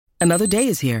Another day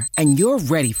is here, and you're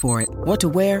ready for it. What to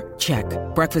wear? Check.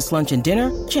 Breakfast, lunch, and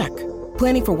dinner? Check.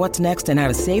 Planning for what's next and how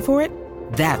to save for it?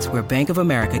 That's where Bank of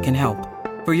America can help.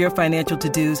 For your financial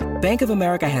to-dos, Bank of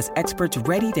America has experts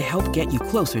ready to help get you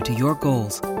closer to your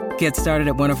goals. Get started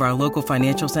at one of our local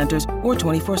financial centers or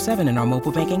 24/7 in our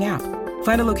mobile banking app.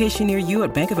 Find a location near you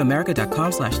at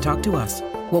bankofamerica.com/talktous.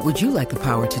 What would you like the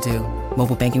power to do?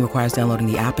 Mobile banking requires downloading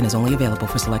the app and is only available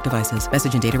for select devices.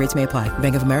 Message and data rates may apply.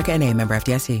 Bank of America N.A., member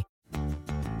FDIC.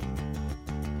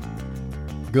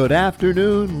 Good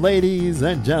afternoon, ladies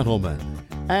and gentlemen,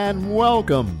 and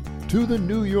welcome to the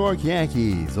New York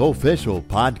Yankees official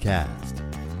podcast.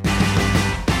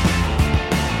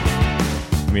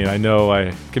 I mean, I know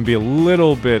I can be a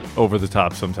little bit over the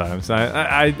top sometimes.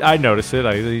 I notice it.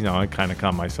 I kind of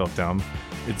calm myself down.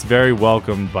 It's very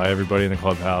welcomed by everybody in the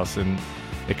clubhouse, and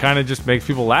it kind of just makes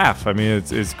people laugh. I mean,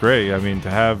 it's great. I mean, to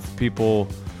have people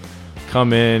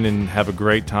come in and have a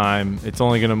great time, it's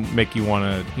only going to make you want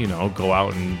to, go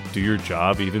out and do your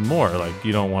job even more. Like,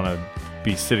 you don't want to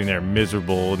be sitting there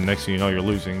miserable, and next thing you know, you're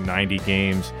losing 90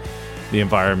 games. The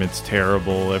environment's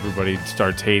terrible. Everybody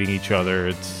starts hating each other.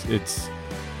 It's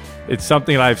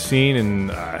something that I've seen,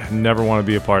 and I never want to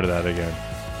be a part of that again.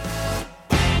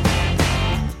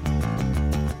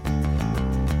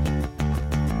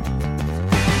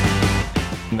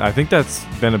 I think that's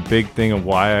been a big thing of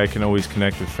why I can always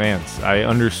connect with fans. I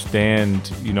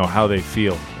understand, how they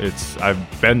feel. I've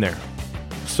been there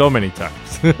so many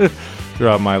times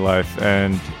throughout my life,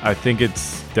 and I think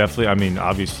it's definitely,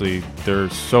 obviously they're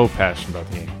so passionate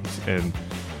about the Yankees, and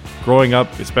growing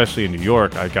up, especially in New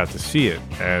York, I got to see it.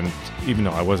 And even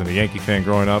though I wasn't a Yankee fan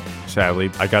growing up, sadly,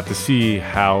 I got to see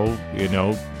how,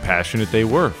 passionate they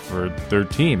were for their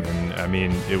team.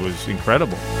 And it was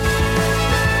incredible.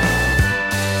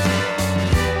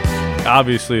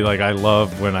 Obviously, I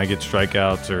love when I get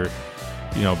strikeouts or,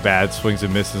 bad swings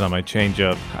and misses on my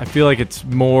changeup. I feel like it's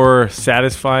more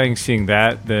satisfying seeing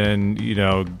that than,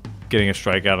 getting a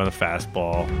strikeout on a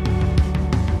fastball.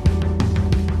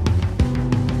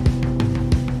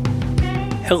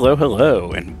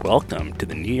 Hello, and welcome to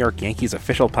the New York Yankees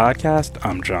official podcast.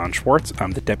 I'm John Schwartz.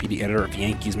 I'm the deputy editor of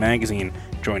Yankees Magazine.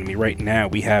 Joining me right now,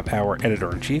 we have our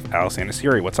editor-in-chief, Al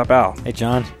Sanasiri. What's up, Al? Hey,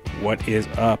 John. What is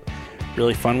up?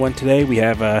 Really fun one today. We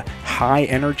have a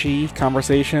high-energy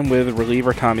conversation with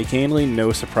reliever Tommy Kahnle.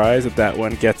 No surprise that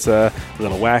one gets a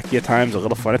little wacky at times, a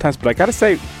little fun at times, but I got to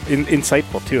say,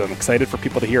 insightful, too. I'm excited for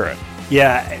people to hear it.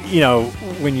 Yeah,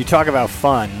 when you talk about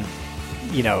fun,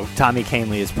 Tommy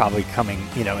Kahnle is probably coming,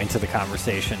 into the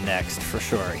conversation next for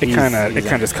sure. It kind of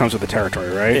just comes with the territory,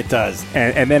 right? It does.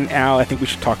 And then, Al, I think we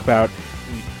should talk about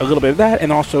a little bit of that,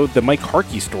 and also the Mike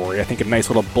Harkey story. I think a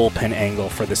nice little bullpen angle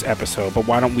for this episode. But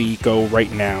why don't we go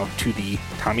right now to the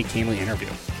Tommy Kahnle interview?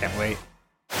 Can't wait.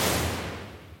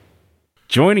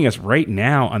 Joining us right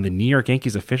now on the New York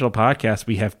Yankees official podcast,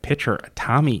 we have pitcher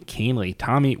Tommy Kahnle.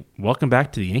 Tommy, welcome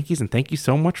back to the Yankees, and thank you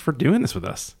so much for doing this with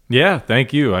us. Yeah,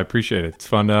 thank you. I appreciate it. It's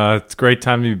fun. It's a great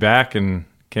time to be back, and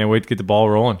can't wait to get the ball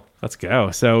rolling. Let's go.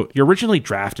 So you're originally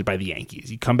drafted by the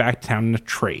Yankees. You come back to town in a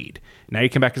trade. Now you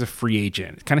come back as a free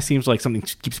agent. It kind of seems like something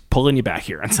keeps pulling you back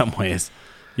here in some ways.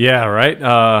 Yeah, right.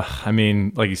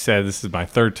 Like you said, this is my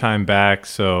third time back,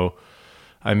 so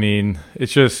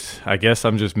it's just, I guess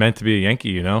I'm just meant to be a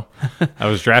Yankee, I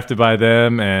was drafted by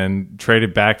them and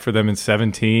traded back for them in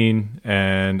 2017,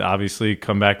 and obviously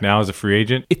come back now as a free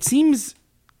agent. It seems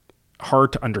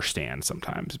hard to understand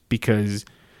sometimes because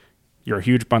you're a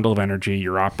huge bundle of energy.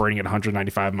 You're operating at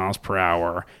 195 miles per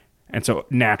hour. And so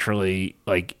naturally,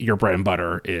 your bread and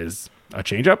butter is a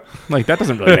changeup. That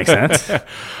doesn't really make sense.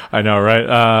 I know,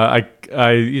 right?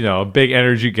 A big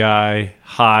energy guy,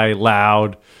 high,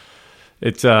 loud.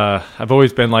 It's I've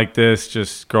always been like this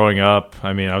just growing up.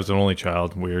 I was an only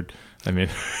child. Weird.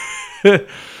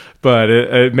 But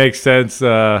it makes sense.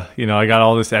 I got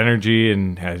all this energy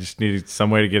and I just needed some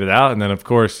way to get it out. And then, of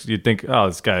course, you'd think, oh,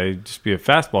 this guy just be a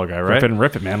fastball guy, right?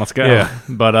 Rip it, man. Let's go. Yeah.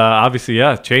 But obviously,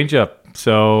 yeah, changeup.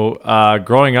 So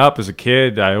growing up as a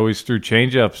kid, I always threw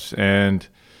changeups, and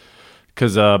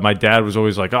because my dad was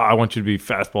always like, oh, I want you to be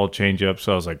fastball changeup.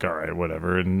 So I was like, all right,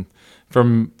 whatever. And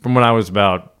from when I was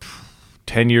about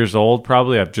 10 years old,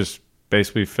 probably, I've just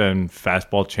basically been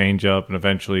fastball changeup, and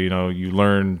eventually, you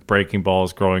learn breaking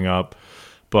balls growing up.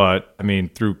 But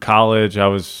through college, I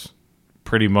was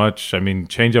pretty much,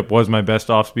 changeup was my best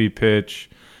off-speed pitch.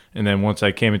 And then once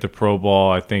I came into pro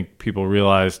ball, I think people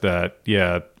realized that,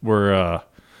 yeah,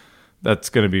 that's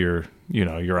going to be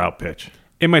your out pitch.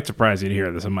 It might surprise you to hear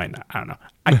this. It might not. I don't know.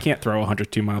 I can't throw a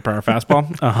 102 mile per hour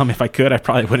fastball. If I could, I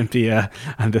probably wouldn't be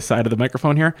on this side of the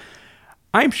microphone here.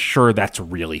 I'm sure that's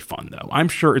really fun, though. I'm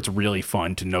sure it's really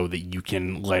fun to know that you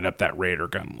can light up that radar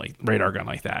gun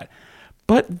like that.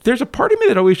 But there's a part of me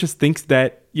that always just thinks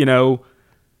that,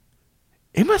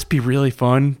 it must be really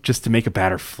fun just to make a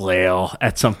batter flail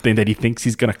at something that he thinks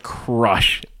he's going to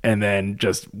crush and then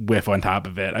just whiff on top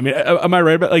of it. I mean, am I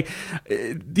right about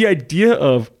the idea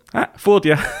of fooled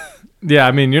you? Yeah,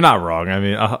 I mean, you're not wrong. I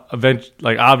mean,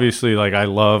 obviously, I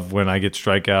love when I get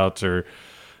strikeouts or,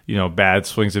 bad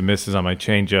swings and misses on my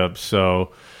changeup.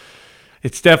 So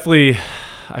it's definitely,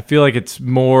 I feel like it's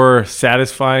more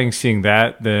satisfying seeing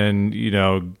that than,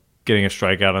 getting a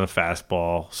strikeout on a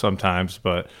fastball sometimes.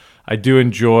 But I do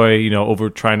enjoy,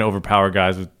 trying to overpower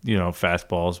guys with,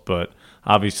 fastballs. But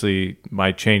obviously,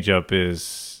 my changeup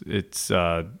it's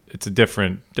a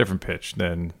different pitch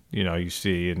than you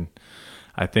see, and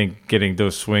I think getting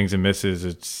those swings and misses,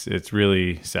 it's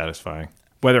really satisfying.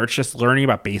 Whether it's just learning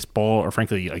about baseball or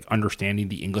frankly understanding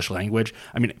the English language.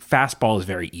 I mean, fastball is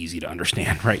very easy to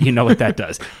understand, right? You know what that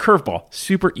does. Curveball,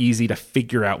 super easy to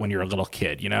figure out when you're a little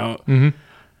kid, Mm-hmm.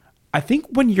 I think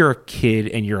when you're a kid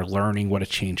and you're learning what a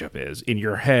changeup is, in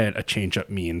your head, a changeup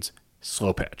means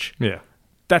slow pitch. Yeah.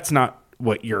 That's not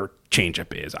what your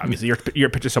changeup is. Obviously, your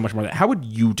pitch is so much more than that. How would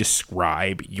you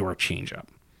describe your changeup?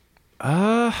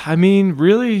 I mean,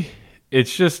 really,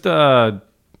 it's just I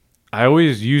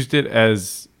always used it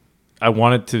as I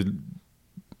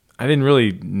didn't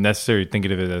really necessarily think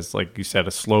of it as, like you said,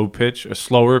 a slower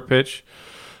pitch,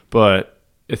 but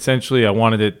essentially I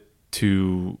wanted it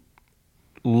to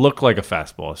look like a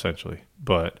fastball, essentially.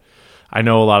 But I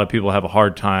know a lot of people have a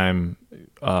hard time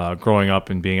growing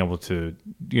up and being able to,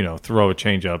 throw a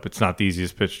changeup. It's not the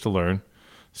easiest pitch to learn.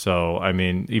 So, I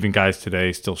mean, even guys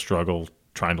today still struggle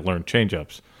trying to learn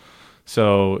changeups.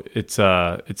 So it's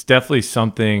definitely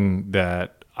something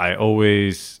that I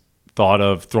always thought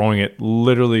of throwing it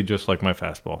literally just like my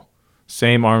fastball.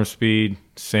 Same arm speed,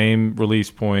 same release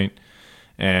point.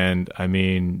 And I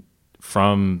mean,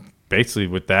 from basically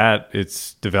with that,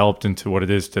 it's developed into what it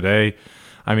is today.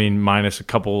 I mean, minus a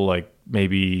couple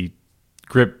maybe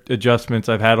grip adjustments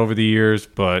I've had over the years.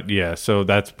 But yeah, so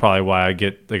that's probably why I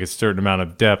get a certain amount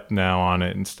of depth now on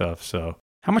it and stuff. So.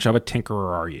 How much of a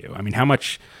tinkerer are you? I mean, how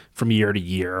much from year to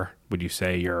year would you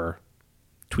say you're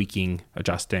tweaking,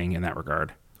 adjusting in that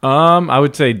regard? I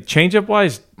would say changeup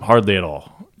wise, hardly at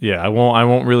all. Yeah, I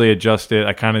won't really adjust it.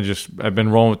 I've been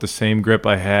rolling with the same grip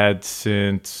I had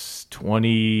since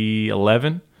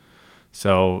 2011.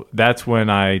 So that's when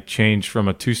I changed from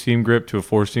a 2-seam grip to a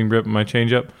 4-seam grip in my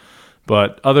changeup.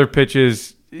 But other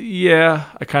pitches, yeah,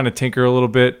 I kind of tinker a little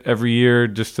bit every year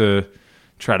just to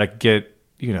try to get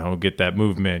that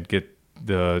movement, get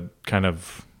the kind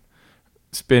of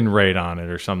spin rate on it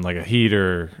or something, like a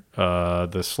heater,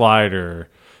 the slider.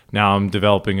 Now I'm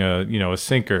developing a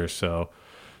sinker. So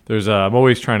I'm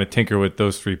always trying to tinker with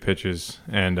those 3 pitches,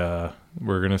 and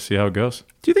we're going to see how it goes.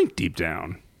 Do you think deep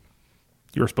down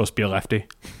you were supposed to be a lefty?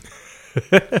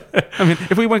 I mean,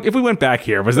 if we went back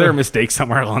here, was there a mistake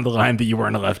somewhere along the line that you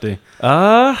weren't a lefty?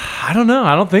 I don't know.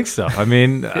 I don't think so. I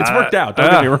mean, it's worked out. Don't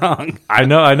get me wrong. I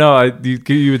know.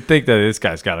 You would think that this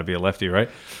guy's got to be a lefty, right?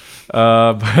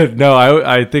 But no,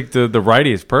 I think the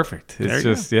righty is perfect. It's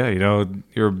just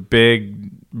you're a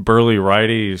big, burly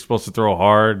righty. You're supposed to throw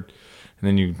hard, and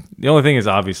then the only thing is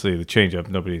obviously the changeup.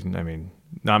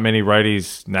 Not many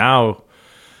righties now.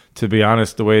 To be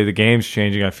honest, the way the game's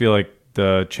changing, I feel like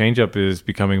the changeup is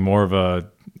becoming more of a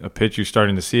pitch you're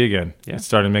starting to see again. Yeah. It's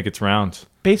starting to make its rounds.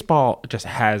 Baseball just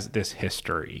has this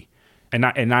history, and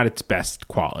not its best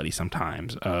quality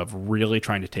sometimes, of really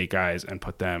trying to take guys and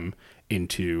put them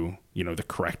into the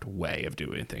correct way of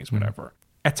doing things, whatever.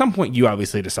 Mm-hmm. At some point, you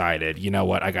obviously decided, you know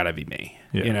what, I gotta be me.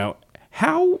 Yeah.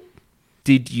 How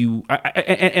did you?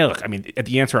 And look, I mean,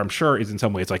 the answer I'm sure is in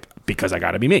some ways because I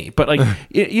gotta be me, but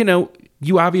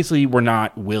you obviously were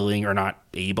not willing or not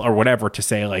able or whatever to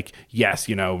say yes,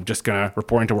 just going to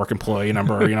report into work employee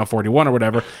number, 41 or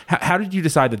whatever. How did you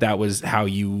decide that was how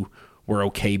you were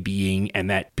okay being,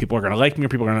 and that people are going to like me or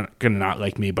people are going to not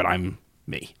like me, but I'm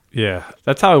me? Yeah,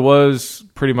 that's how it was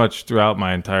pretty much throughout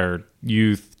my entire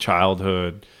youth,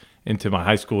 childhood, into my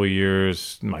high school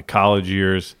years, my college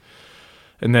years.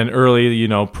 And then early,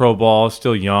 pro ball,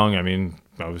 still young. I mean,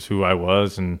 I was who I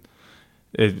was, and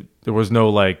there was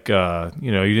no you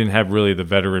didn't have really the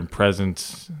veteran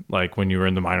presence like when you were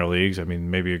in the minor leagues. I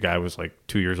mean, maybe a guy was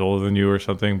 2 years older than you or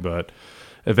something, but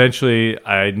eventually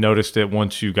I noticed it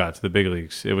once you got to the big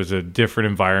leagues. It was a different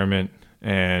environment,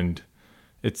 and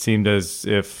it seemed as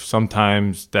if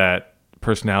sometimes that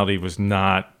personality was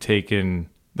not taken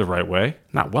the right way.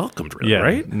 Not welcomed, really,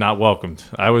 right? Not welcomed.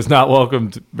 I was not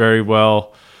welcomed very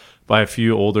well. by a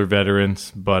few older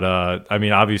veterans. But, I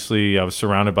mean, obviously I was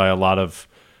surrounded by a lot of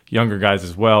younger guys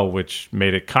as well, which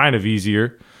made it kind of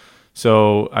easier.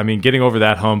 So, I mean, getting over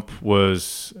that hump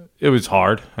was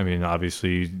hard. I mean,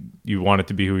 obviously you wanted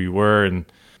to be who you were, and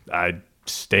I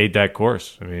stayed that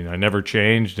course. I mean, I never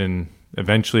changed, and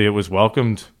eventually it was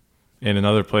welcomed in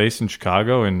another place in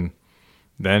Chicago. And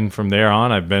then from there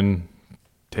on, I've been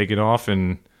taking off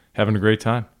and having a great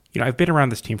time. You know, I've been around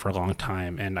this team for a long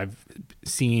time, and I've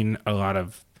seen a lot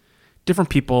of different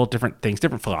people, different things,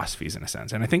 different philosophies in a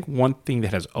sense. And I think one thing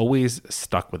that has always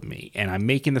stuck with me, and I'm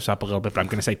making this up a little bit, but I'm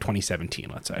going to say 2017,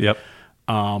 let's say. Yep.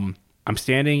 I'm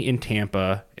standing in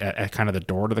Tampa at kind of the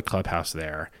door to the clubhouse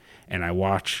there, and I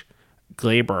watch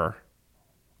Gleyber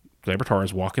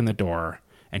Torres walk in the door,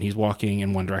 and he's walking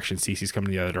in one direction, CeCe's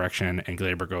coming the other direction, and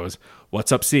Gleyber goes,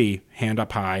 "What's up, C? Hand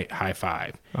up high, high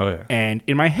five." Oh, yeah. And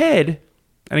in my head,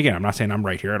 and again, I'm not saying I'm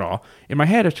right here at all, in my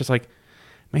head, it's just like,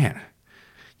 man,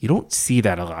 you don't see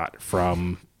that a lot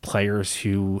from players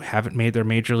who haven't made their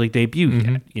major league debut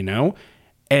yet, you know?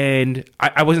 And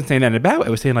I wasn't saying that in a bad way. I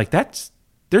was saying, like,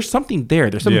 there's something there.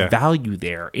 There's some value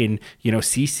there in, you know,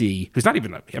 CeCe, who's not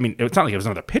even, I mean, it's not like it was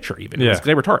another pitcher even. It was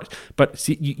Gleyber Torres. But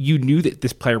you knew that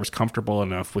this player was comfortable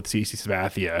enough with CeCe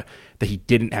Sabathia that he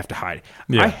didn't have to hide.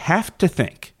 I have to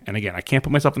think, and again, I can't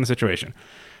put myself in the situation,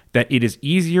 that it is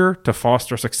easier to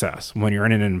foster success when you're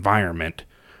in an environment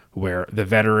where the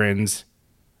veterans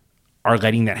are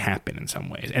letting that happen in some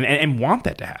ways and want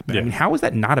that to happen. I mean, how is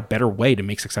that not a better way to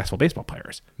make successful baseball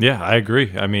players? Yeah, I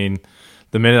agree. I mean,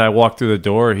 the minute I walked through the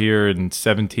door here in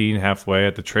 17, halfway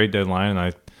at the trade deadline, and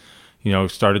I, you know,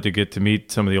 started to get to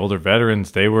meet some of the older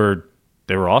veterans, they were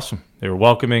awesome. They were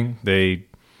welcoming. They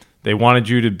wanted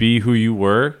you to be who you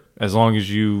were as long as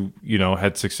you know,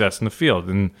 had success in the field.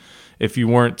 And if you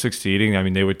weren't succeeding, I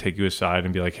mean, they would take you aside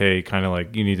and be like, hey, kind of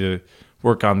like, you need to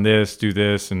work on this, do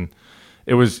this. And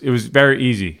it was very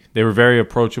easy. They were very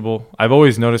approachable. I've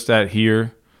always noticed that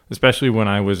here, especially when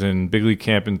I was in big league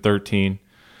camp in 2013.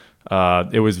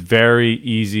 It was very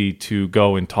easy to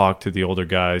go and talk to the older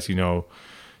guys, you know,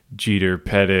 Jeter,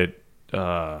 Pettit,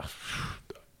 Jabba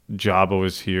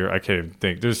was here. I can't even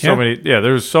think. There's so many. Yeah,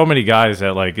 there was so many guys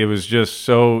that, like, it was just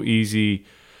so easy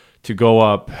to go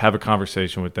up, have a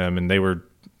conversation with them, and they were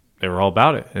all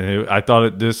about it. And I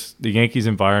thought the Yankees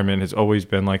environment has always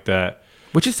been like that.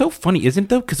 Which is so funny, isn't it,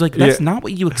 though? Because, like, that's not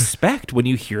what you expect when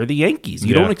you hear the Yankees.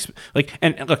 You don't like,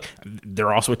 and look,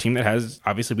 they're also a team that has,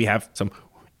 obviously, we have some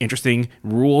interesting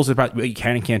rules about what you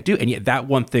can and can't do. And yet that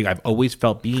one thing I've always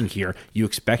felt being here, you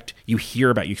expect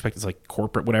this, like,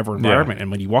 corporate whatever environment. Yeah.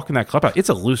 And when you walk in that clubhouse, it's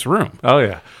a loose room. Oh,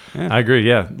 yeah. I agree.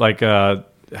 Yeah. Like,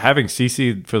 having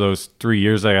CeCe for those 3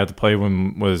 years I got to play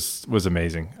with was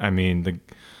amazing. I mean,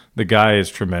 the guy is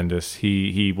tremendous.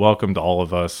 He welcomed all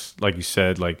of us, like you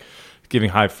said, like, giving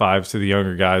high fives to the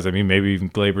younger guys. I mean, maybe even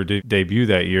Gleyber did debut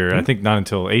that year. Mm-hmm. I think not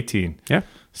until 18. Yeah.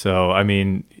 So, I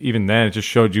mean, even then, it just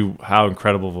showed you how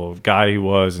incredible of a guy he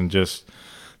was, and just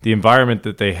the environment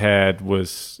that they had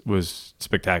was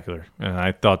spectacular. And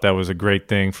I thought that was a great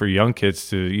thing for young kids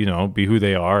to, you know, be who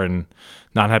they are and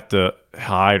not have to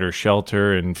hide or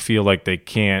shelter and feel like they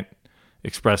can't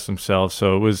express themselves.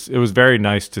 So it was very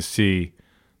nice to see,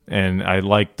 and I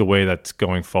like the way that's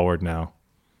going forward now.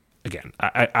 Again,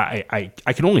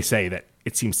 I can only say that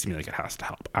it seems to me like it has to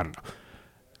help. I don't know.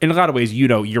 In a lot of ways, you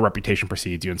know, your reputation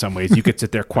precedes you in some ways. You could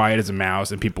sit there quiet as a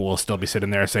mouse, and people will still be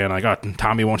sitting there saying, like, oh,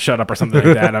 Tommy won't shut up or something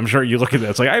like that. I'm sure you look at it,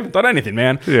 it's like, I haven't done anything,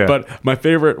 man. Yeah. But my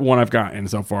favorite one I've gotten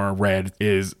so far read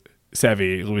is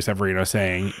Luis Severino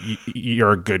saying,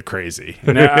 you're a good crazy.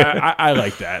 And I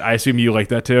like that. I assume you like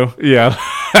that too? Yeah,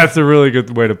 that's a really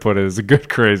good way to put it. It's a good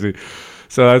crazy.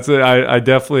 So that's it. I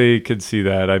definitely could see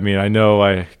that. I mean, I know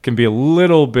I can be a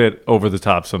little bit over the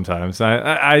top sometimes.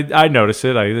 I notice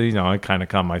it. I kind of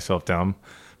calm myself down,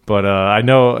 but I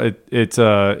know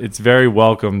it's very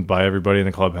welcomed by everybody in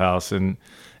the clubhouse, and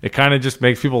it kind of just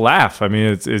makes people laugh. I mean,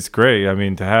 it's great. I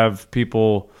mean, to have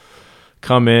people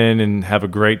come in and have a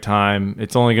great time,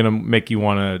 it's only going to make you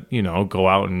want to, you know, go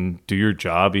out and do your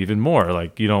job even more.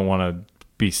 Like, you don't want to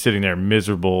be sitting there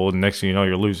miserable, and next thing you know,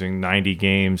 you're losing 90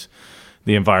 games.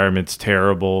 The environment's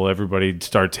terrible. Everybody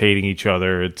starts hating each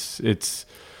other. It's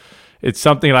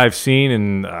something that I've seen,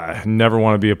 and I never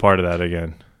want to be a part of that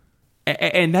again.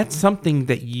 And that's something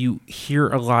that you hear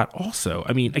a lot also.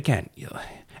 I mean, again,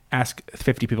 ask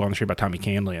 50 people on the street about Tommy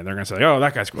Kahnle, and they're going to say, oh,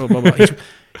 that guy's blah, blah, blah.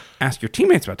 Ask your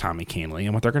teammates about Tommy Kahnle,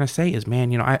 and what they're going to say is,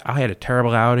 man, you know, I had a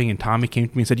terrible outing, and Tommy came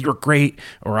to me and said, you're great,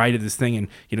 or I did this thing, and,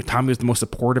 you know, Tommy was the most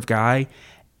supportive guy.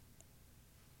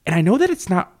 And I know that it's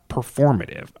not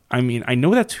performative. I mean, I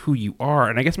know that's who you are.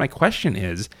 And I guess my question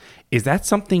is that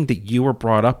something that you were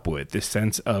brought up with, this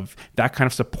sense of that kind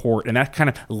of support and that kind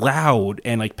of loud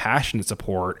and like passionate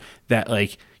support that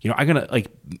like, you know, I'm going to like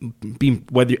be,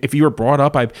 whether if you were brought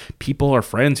up by people or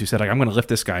friends who said like, I'm going to lift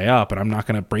this guy up and I'm not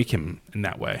going to break him in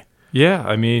that way. Yeah.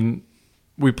 I mean,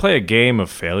 we play a game of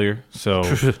failure. So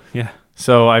yeah.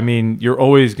 So, I mean, you're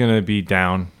always going to be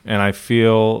down. And I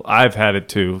feel I've had it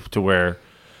too, to where,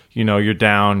 you know, you're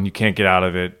down, you can't get out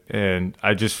of it. And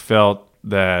I just felt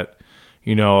that,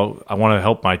 you know, I want to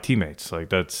help my teammates. Like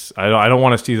that's, I don't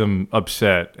want to see them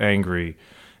upset, angry.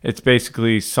 It's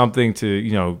basically something to,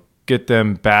 you know, get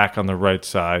them back on the right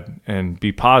side and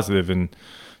be positive and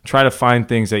try to find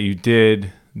things that you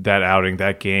did that outing,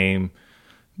 that game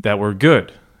that were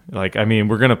good. Like, I mean,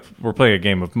 we're playing a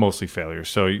game of mostly failures.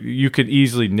 So you could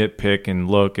easily nitpick and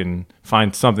look and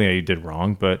find something that you did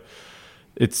wrong, but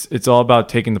it's all about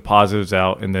taking the positives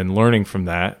out and then learning from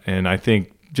that. And I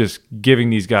think just giving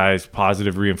these guys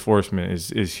positive reinforcement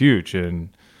is huge, and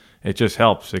it just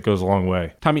helps. It goes a long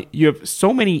way. Tommy, you have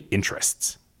so many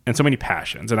interests and so many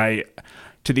passions, and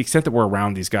to the extent that we're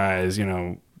around these guys, you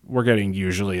know, we're getting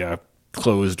usually a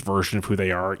closed version of who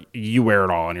they are. You wear it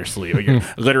all on your sleeve. You're,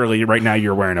 literally, right now,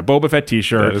 you're wearing a Boba Fett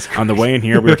t-shirt. On the way in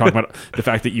here, we were talking about the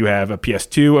fact that you have a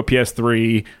PS2, a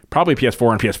PS3, probably a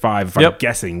PS4 and PS5, if I'm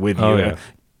guessing, with you. Yeah.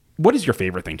 What is your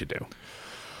favorite thing to do?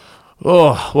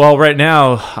 Oh, well, right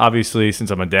now, obviously,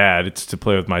 since I'm a dad, it's to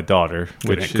play with my daughter,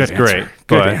 which is great.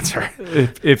 Good answer.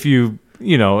 If you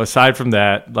know, aside from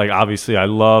that, like, obviously, I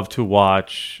love to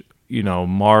watch, you know,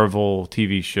 Marvel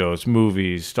TV shows,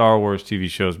 movies, Star Wars TV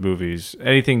shows, movies,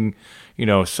 anything, you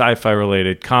know, sci-fi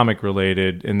related, comic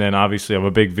related. And then obviously I'm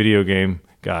a big video game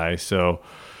guy. So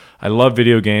I love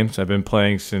video games. I've been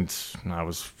playing since I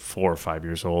was 4 or 5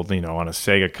 years old, you know, on a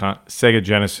Sega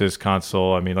Genesis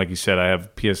console. I mean, like you said, I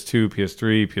have PS2,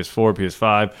 PS3, PS4,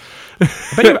 PS5.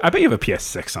 I bet you have a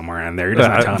PS6 somewhere in there. You're just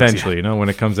not telling eventually, you know, when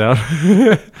it comes out.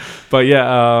 But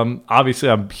yeah, obviously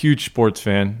I'm a huge sports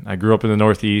fan. I grew up in the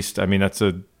Northeast. I mean, that's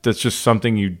just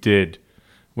something you did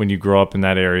when you grow up in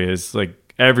that area. Is like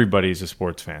everybody's a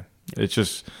sports fan. It's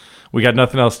just we got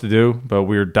nothing else to do, but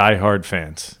we're diehard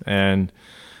fans. And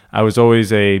I was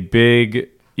always a big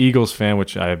Eagles fan,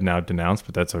 which I have now denounced,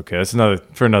 but that's okay. That's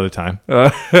for another time.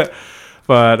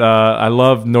 But I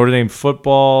love Notre Dame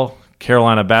football,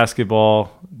 Carolina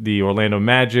basketball, the Orlando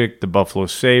Magic, the Buffalo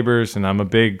Sabres, and I'm a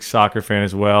big soccer fan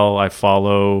as well. I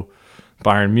follow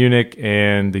Bayern Munich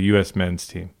and the U.S. men's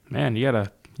team. Man, you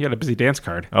got a busy dance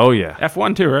card. Oh, yeah.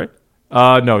 F1 too, right?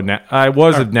 No, I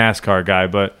was a NASCAR guy,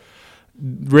 but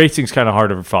racing's kind of hard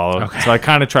to follow. Okay. So I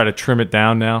kind of try to trim it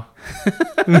down now.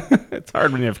 It's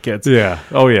hard when you have kids. Yeah.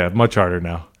 Oh, yeah. Much harder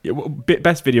now. Yeah, well,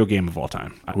 best video game of all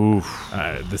time. Oof.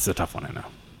 This is a tough one, I know.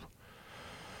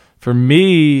 For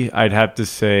me, I'd have to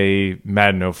say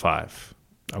Madden 05.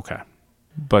 Okay.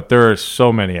 But there are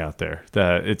so many out there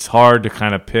that it's hard to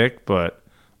kind of pick, but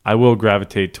I will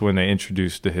gravitate to when they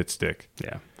introduce the hit stick.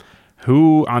 Yeah.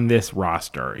 Who on this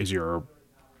roster is your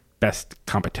best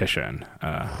competition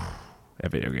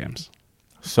at video games?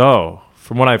 So,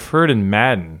 from what I've heard in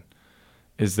Madden,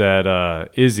 is that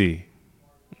Izzy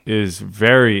is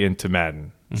very into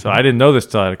Madden. Mm-hmm. So I didn't know this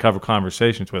till I had a couple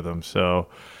conversations with him. So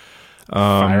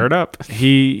fired up.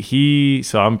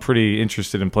 So I'm pretty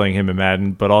interested in playing him in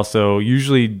Madden, but also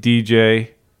usually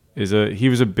DJ he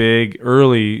was a big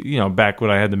early, you know, back when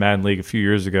I had the Madden League a few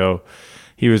years ago.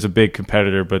 He was a big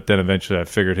competitor, but then eventually I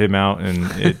figured him out, and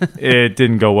it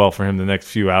didn't go well for him the next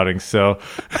few outings. So,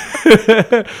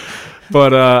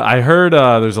 but I heard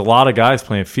there's a lot of guys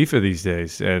playing FIFA these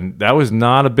days, and that was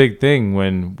not a big thing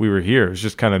when we were here. It was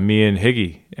just kind of me and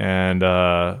Higgy, and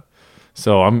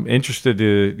so I'm interested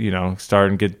to, you know, start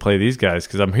and play these guys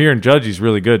because I'm hearing Judgy's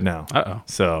really good now.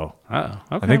 So okay.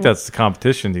 I think that's the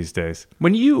competition these days.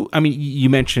 When you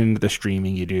mentioned the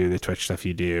streaming you do, the Twitch stuff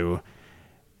you do.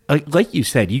 Like you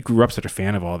said, you grew up such a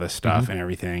fan of all this stuff and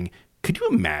everything. Could you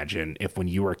imagine if when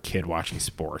you were a kid watching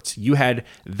sports, you had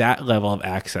that level of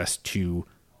access to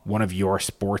one of your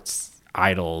sports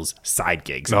idols' side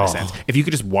gigs in a sense? If you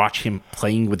could just watch him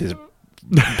playing video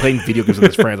games with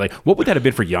his friends, like what would that have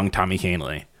been for young Tommy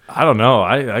Kahnle? I don't know.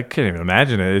 I can't even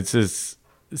imagine it. It's just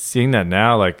seeing that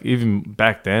now, like even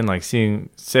back then, like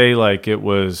say like it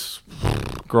was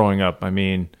growing up. I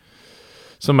mean,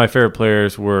 some of my favorite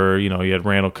players were, you know, you had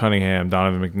Randall Cunningham,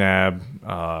 Donovan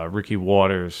McNabb, Ricky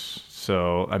Waters.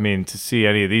 So, I mean, to see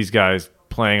any of these guys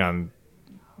playing on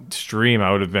stream,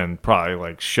 I would have been probably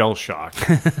like shell-shocked.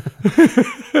 I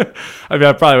mean,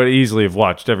 I probably would easily have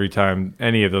watched every time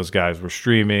any of those guys were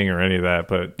streaming or any of that.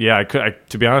 But yeah,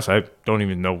 to be honest, I don't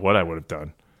even know what I would have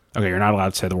done. Okay, you're not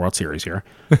allowed to say the World Series here,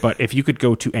 but if you could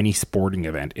go to any sporting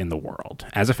event in the world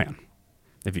as a fan,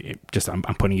 if you just I'm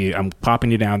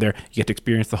popping you down there, you get to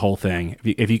experience the whole thing.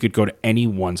 If you could go to any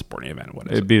one sporting event, what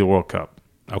is It'd be the World Cup.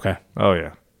 Okay. Oh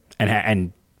yeah.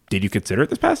 And did you consider it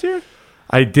this past year?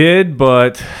 I did,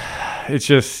 but it's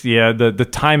just the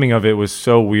timing of it was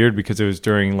so weird because it was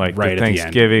during like Right the at the end.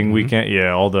 Thanksgiving weekend.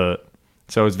 Yeah,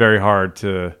 so it was very hard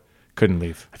to couldn't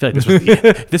leave. I feel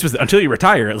like this was until you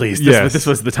retire at least. This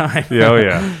was the time. Yeah, oh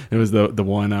yeah. It was the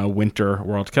one Winter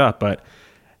World Cup, but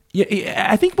yeah,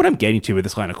 I think what I'm getting to with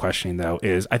this line of questioning though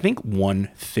is I think one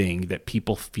thing that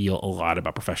people feel a lot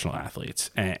about professional athletes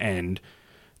and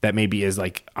that maybe is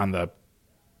like on the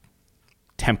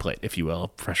template, if you will,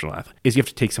 of professional athlete is you have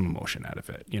to take some emotion out of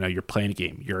it. You know, you're playing a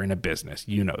game, you're in a business,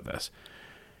 you know this.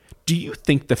 Do you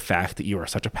think the fact that you are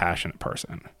such a passionate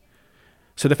person,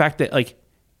 so the fact that like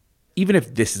even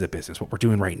if this is a business, what we're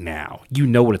doing right now, you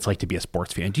know what it's like to be a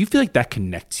sports fan. Do you feel like that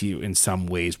connects you in some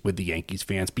ways with the Yankees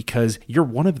fans because you're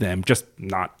one of them, just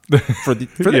not for the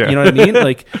Yeah. you know what I mean?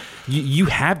 Like you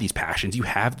have these passions, you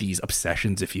have these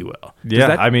obsessions, if you will.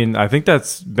 I mean, I think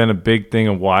that's been a big thing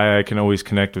of why I can always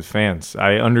connect with fans.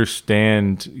 I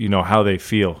understand, how they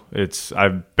feel.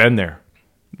 I've been there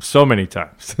so many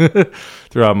times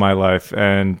throughout my life.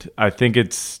 And I think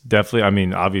it's definitely, I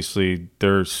mean, obviously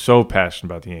they're so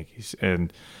passionate about the Yankees.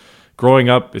 And growing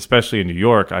up, especially in New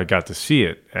York, I got to see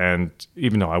it. And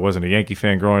even though I wasn't a Yankee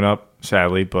fan growing up,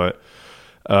 sadly, but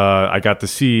I got to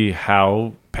see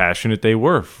how passionate they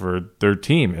were for their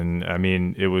team. And I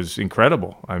mean, it was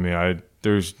incredible. I mean,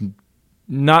 there's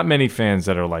not many fans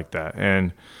that are like that.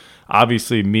 And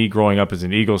obviously, me growing up as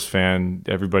an Eagles fan,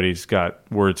 everybody's got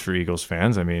words for Eagles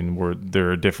fans. I mean,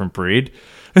 they're a different breed.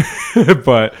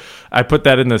 But I put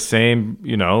that in the same,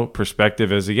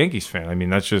 perspective as a Yankees fan. I mean,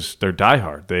 that's just, they're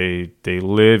diehard. They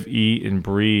live, eat, and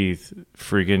breathe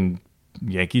freaking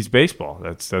Yankees baseball.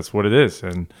 That's what it is.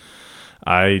 And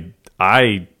I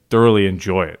thoroughly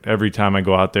enjoy it. Every time I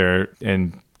go out there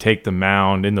and take the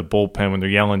mound in the bullpen when they're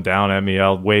yelling down at me,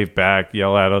 I'll wave back,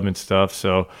 yell at them and stuff.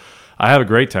 So I have a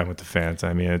great time with the fans.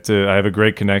 I mean, I have a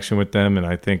great connection with them, and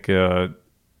I think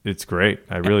it's great.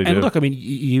 I really do. And look, I mean,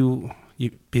 you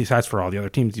besides for all the other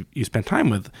teams you spent time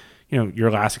with,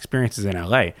 your last experiences in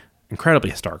LA,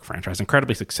 incredibly historic franchise,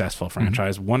 incredibly successful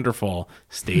franchise, wonderful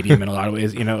stadium in a lot of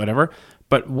ways, whatever.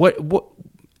 But what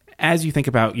as you think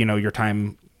about, your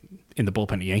time in the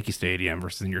bullpen at Yankee Stadium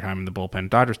versus in your time in the bullpen at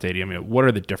Dodger Stadium, what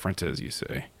are the differences you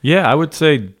see? Yeah, I would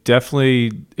say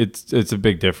definitely it's a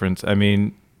big difference. I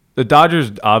mean, the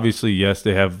Dodgers, obviously, yes,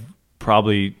 they have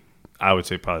probably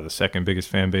the second biggest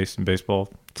fan base in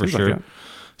baseball for Seems sure. like it.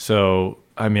 So,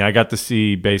 I mean, I got to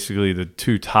see basically the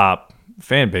two top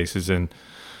fan bases, and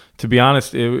to be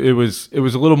honest, it was a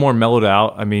little more mellowed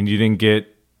out. I mean, you didn't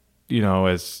get,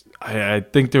 as I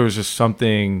think there was just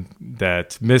something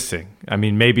that's missing. I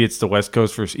mean, maybe it's the West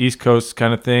Coast versus East Coast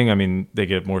kind of thing. I mean, they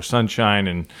get more sunshine,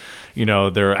 and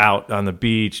they're out on the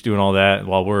beach doing all that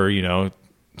while we're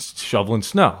shoveling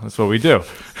snow. That's what we do.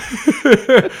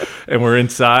 And we're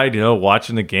inside,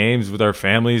 watching the games with our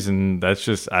families, and that's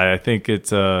just, I think it's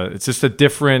just a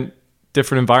different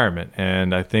environment.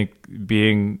 And I think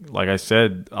being, like I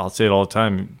said, I'll say it all the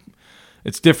time,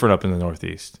 it's different up in the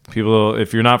Northeast. People,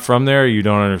 if you're not from there, you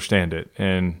don't understand it,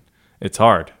 and it's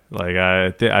hard. Like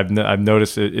I've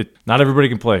noticed it. Not everybody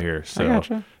can play here, so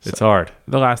gotcha. It's hard.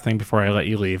 The last thing before I let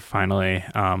you leave, finally,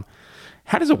 how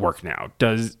does it work now?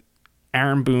 Does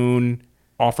Aaron Boone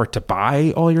offer to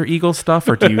buy all your Eagles stuff,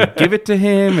 or do you give it to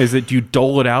him? Do you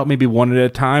dole it out maybe one at a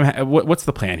time? What's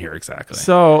the plan here exactly?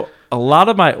 So a lot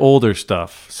of my older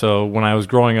stuff. So when I was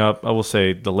growing up, I will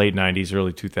say the late 90s,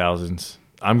 early 2000s.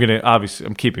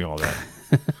 I'm keeping all that.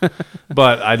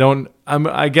 But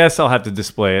I guess I'll have to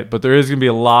display it. But there is going to be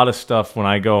a lot of stuff when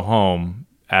I go home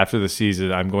after the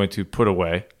season I'm going to put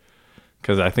away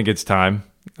because I think it's time.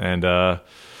 And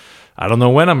I don't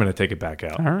know when I'm going to take it back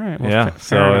out. All right. Well, yeah.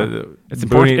 So it's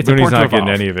important. Booney's not getting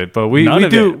any of it, but we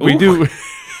do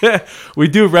we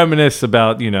do reminisce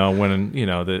about when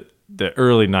the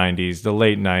early 90s, the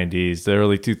late 90s, the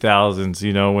early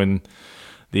 2000s. When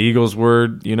the Eagles were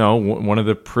one of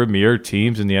the premier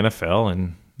teams in the NFL,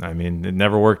 and I mean it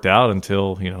never worked out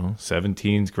until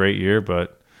 17's great year,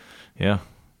 but yeah,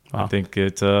 wow. I think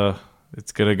it's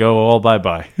gonna go all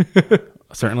bye.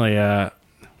 Certainly.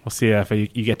 We'll see if you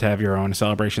get to have your own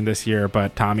celebration this year.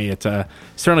 But Tommy, it's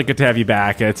certainly good to have you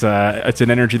back. It's an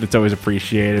energy that's always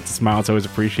appreciated. It's a smile that's always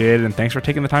appreciated. And thanks for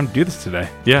taking the time to do this today.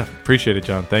 Yeah, appreciate it,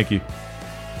 John. Thank you.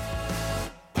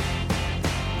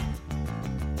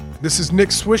 This is Nick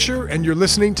Swisher, and you're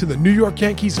listening to the New York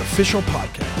Yankees official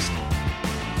podcast.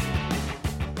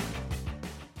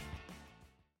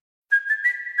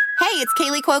 it's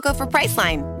Kaylee Cuoco for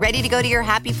Priceline. Ready to go to your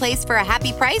happy place for a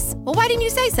happy price? Well, why didn't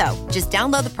you say so? Just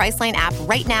download the Priceline app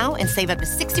right now and save up to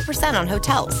 60% on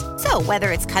hotels. So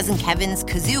whether it's Cousin Kevin's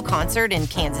Kazoo Concert in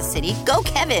Kansas City, go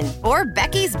Kevin, or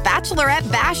Becky's Bachelorette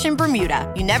Bash in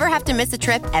Bermuda, you never have to miss a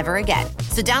trip ever again.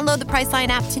 So download the Priceline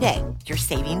app today. Your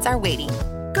savings are waiting.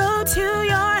 Go to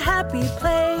your happy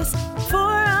place for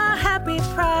a happy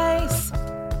price.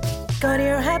 Go to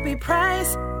your happy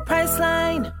price,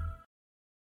 Priceline.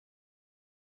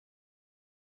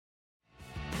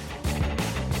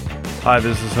 Hi,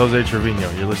 this is Jose Trevino.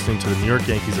 You're listening to the New York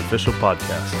Yankees official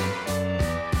podcast.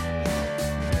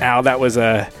 Al, that was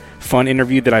a fun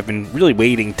interview that I've been really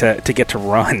waiting to get to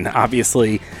run.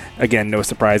 Obviously, again, no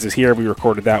surprises here. We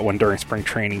recorded that one during spring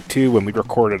training too. When we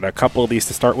recorded a couple of these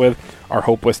to start with, our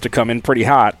hope was to come in pretty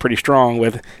hot, pretty strong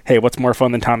with, hey, what's more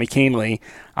fun than Tommy Kahnle?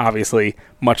 Obviously,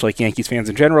 much like Yankees fans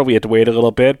in general, we had to wait a little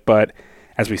bit, but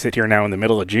as we sit here now in the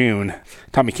middle of June,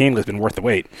 Tommy Kahnle has been worth the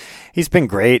wait. He's been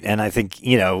great, and I think,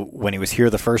 when he was here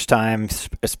the first time,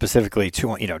 specifically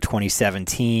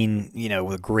 2017,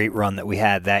 the great run that we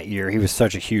had that year, he was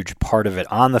such a huge part of it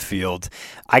on the field.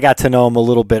 I got to know him a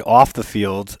little bit off the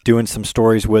field, doing some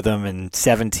stories with him in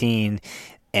 17,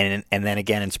 and then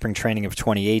again in spring training of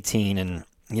 2018, and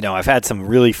I've had some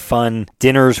really fun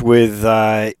dinners with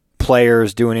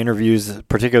players doing interviews,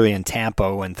 particularly in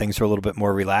Tampa when things were a little bit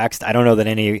more relaxed. I don't know that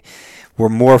any were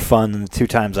more fun than the two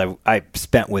times I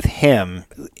spent with him,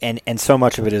 and so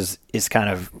much of it is kind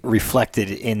of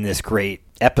reflected in this great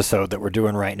episode that we're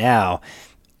doing right now.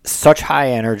 Such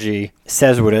high energy,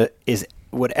 says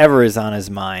whatever is on his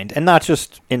mind, and not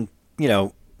just in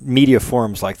media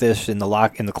forums like this, in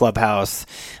the clubhouse,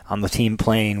 on the team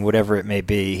plane, whatever it may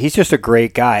be. He's just a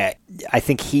great guy. I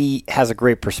think he has a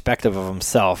great perspective of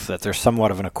himself, that there's somewhat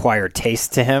of an acquired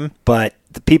taste to him, but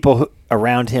the people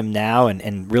around him now,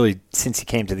 and really since he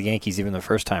came to the Yankees even the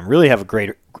first time, really have a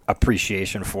great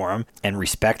appreciation for him and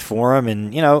respect for him.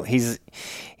 And he's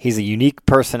a unique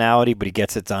personality, but he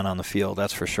gets it done on the field,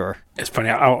 that's for sure. It's funny,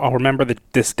 I'll remember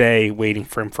this day waiting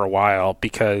for him for a while,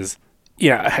 because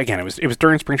again, it was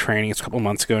during spring training. It's a couple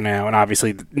months ago now, and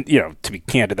obviously, to be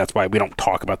candid, that's why we don't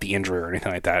talk about the injury or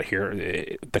anything like that here.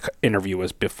 The interview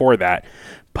was before that,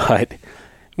 but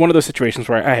one of those situations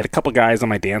where I had a couple guys on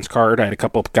my dance card. I had a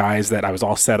couple of guys that I was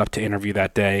all set up to interview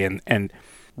that day, and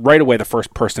right away, the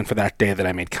first person for that day that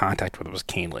I made contact with was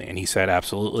Kahnle, and he said,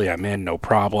 absolutely, I'm in, no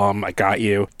problem, I got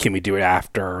you. Can we do it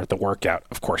after the workout?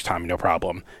 Of course, Tommy, no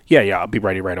problem. Yeah, I'll be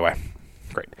ready right away.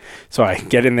 Great. So I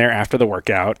get in there after the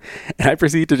workout, and I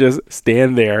proceed to just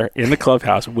stand there in the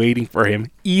clubhouse waiting for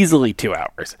him, easily 2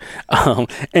 hours.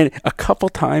 And a couple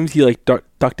times he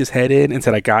ducked his head in and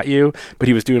said, I got you, but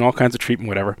he was doing all kinds of treatment,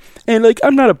 whatever. And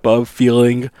I'm not above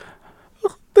feeling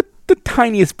the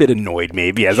tiniest bit annoyed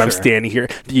maybe as I'm standing here.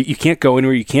 You can't go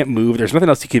anywhere, you can't move, there's nothing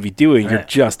else you could be doing, you're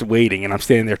just waiting, and I'm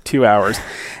standing there 2 hours,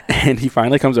 and he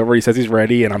finally comes over, he says he's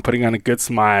ready, and I'm putting on a good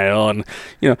smile, and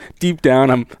deep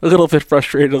down I'm a little bit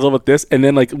frustrated, a little bit this, and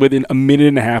then within a minute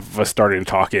and a half of us starting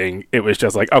talking, it was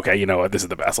just okay, you know what, this is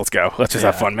the best, let's go, let's just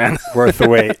have fun, man. Worth the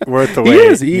wait.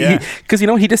 He is, because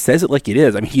he just says it like it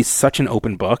is. I mean, he's such an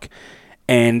open book,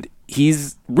 and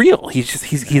he's real. He's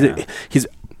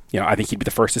I think he'd be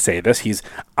the first to say this. He's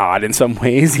odd in some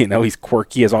ways. He's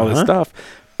quirky as all this stuff.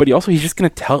 But he's just going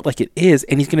to tell it like it is.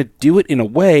 And he's going to do it in a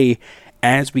way,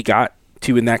 as we got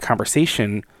to in that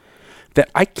conversation,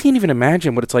 that I can't even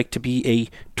imagine what it's like to be a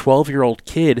 12-year-old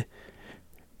kid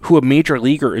who a major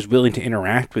leaguer is willing to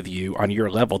interact with you on your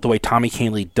level, the way Tommy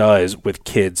Kahnle does with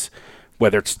kids,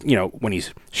 whether it's, when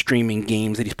he's streaming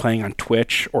games that he's playing on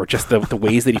Twitch, or just the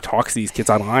ways that he talks to these kids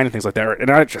online and things like that. And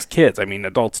not just kids, I mean,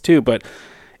 adults too, but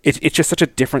it's just such a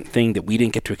different thing that we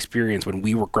didn't get to experience when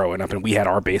we were growing up and we had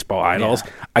our baseball idols.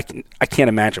 Yeah. I can't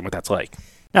imagine what that's like.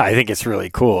 No, I think it's really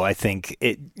cool. I think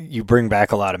you bring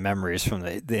back a lot of memories from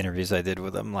the interviews I did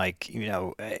with him. One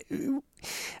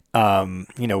of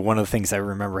the things I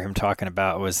remember him talking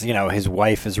about was, his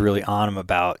wife is really on him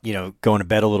about, going to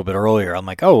bed a little bit earlier. I'm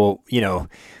like, oh, well,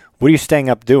 what are you staying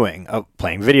up doing? Oh,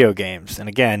 playing video games. And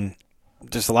again,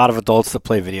 there's a lot of adults that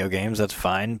play video games. That's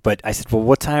fine. But I said, well,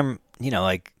 what time,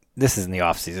 this is in the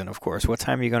off season, of course. What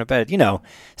time are you going to bed?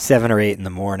 7 or 8 in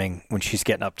the morning when she's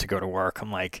getting up to go to work.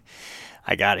 I'm like,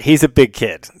 I got it. He's a big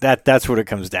kid. That's what it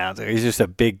comes down to. He's just a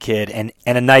big kid and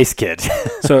a nice kid.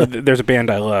 So there's a band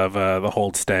I love, the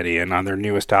Hold Steady, and on their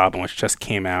newest album, which just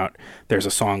came out, there's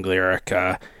a song lyric,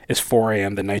 is 4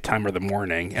 a.m. the nighttime or the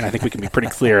morning? And I think we can be pretty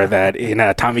clear that in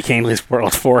Tommy Kahnle's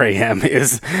world, 4 a.m.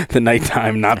 is the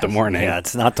nighttime, not the morning. Yeah,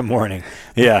 it's not the morning.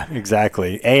 Yeah,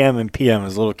 exactly. A.m. and P.m.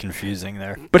 is a little confusing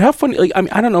there. But how funny,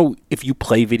 I don't know if you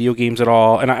play video games at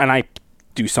all, and I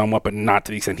do somewhat, but not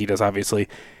to the extent he does, obviously.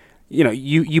 You know,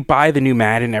 you buy the new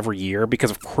Madden every year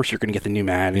because, of course, you're going to get the new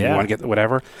Madden. You want to get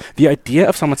whatever. The idea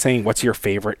of someone saying, what's your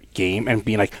favorite game? And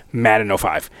being like, Madden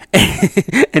 05.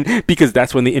 And because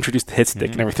that's when they introduced the hit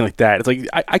stick and everything like that. It's like,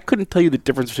 I couldn't tell you the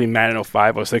difference between Madden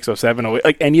 05, 06, 07, 08,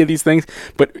 like any of these things.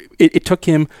 But it took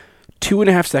him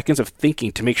 2.5 seconds of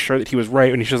thinking to make sure that he was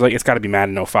right. And he's just like, it's got to be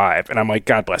Madden 05. And I'm like,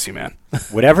 God bless you, man.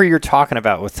 Whatever you're talking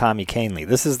about with Tommy Kahnle,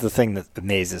 this is the thing that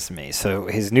amazes me. So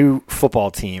his new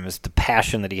football team is the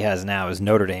passion that he has now is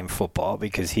Notre Dame football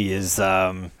because he is,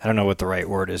 I don't know what the right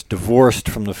word is, divorced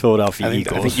from the Philadelphia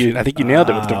Eagles. I think you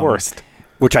nailed it with divorced.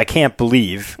 Which I can't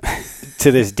believe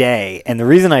to this day. And the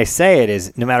reason I say it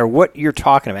is no matter what you're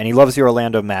talking about, and he loves the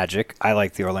Orlando Magic. I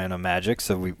like the Orlando Magic,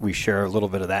 so we share a little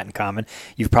bit of that in common.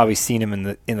 You've probably seen him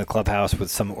in the clubhouse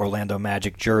with some Orlando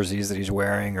Magic jerseys that he's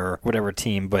wearing or whatever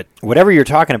team. But whatever you're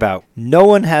talking about, no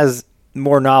one has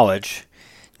more knowledge.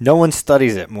 No one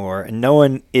studies it more, and no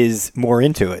one is more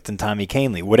into it than Tommy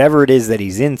Kahnle. Whatever it is that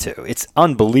he's into, it's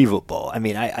unbelievable. I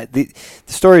mean, the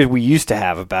stories we used to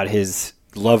have about his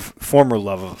former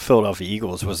love of Philadelphia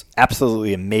Eagles was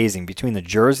absolutely amazing between the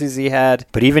jerseys he had,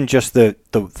 but even just the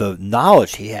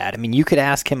knowledge he had. I mean, you could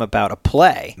ask him about a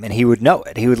play and he would know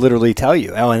it. He would literally tell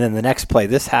you, oh, and then the next play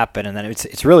this happened, and then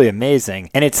it's really amazing.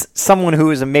 And it's someone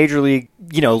who is a major league,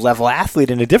 level athlete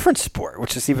in a different sport,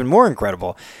 which is even more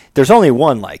incredible. There's only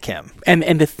one like him.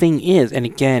 And the thing is, and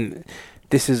again,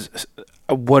 this is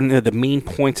one of the main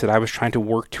points that I was trying to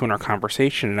work to in our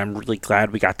conversation, and I'm really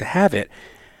glad we got to have it.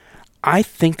 I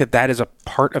think that is a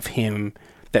part of him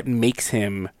that makes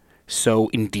him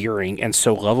so endearing and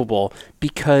so lovable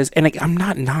because, and I'm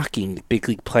not knocking big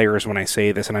league players when I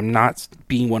say this, and I'm not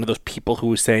being one of those people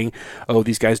who is saying, oh,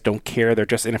 these guys don't care, they're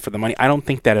just in it for the money. I don't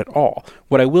think that at all.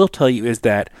 What I will tell you is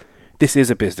that this is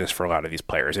a business for a lot of these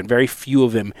players, and very few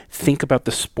of them think about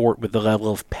the sport with the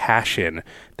level of passion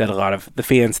that a lot of the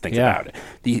fans think about it.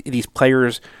 These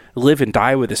players live and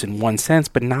die with this in one sense,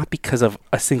 but not because of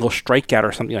a single strikeout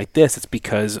or something like this. It's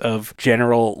because of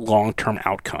general long-term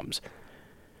outcomes.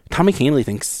 Tommy Kahnle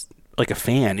thinks like a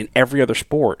fan in every other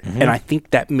sport, and I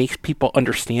think that makes people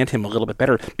understand him a little bit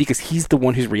better because he's the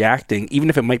one who's reacting, even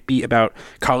if it might be about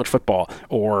college football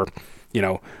or,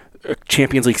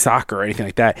 Champions League soccer or anything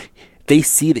like that. They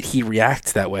see that he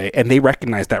reacts that way, and they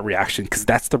recognize that reaction because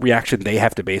that's the reaction they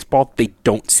have to baseball they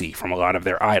don't see from a lot of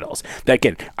their idols. That,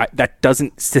 again, that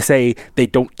doesn't to say they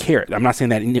don't care. I'm not saying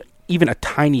that even a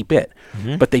tiny bit,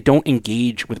 but they don't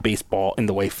engage with baseball in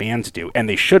the way fans do, and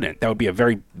they shouldn't. That would be a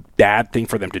very bad thing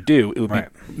for them to do. It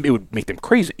would make them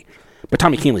crazy. But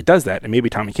Tommy Kahnle does that, and maybe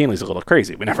Tommy Kahnle's a little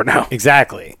crazy. We never know.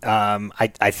 Exactly.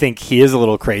 I think he is a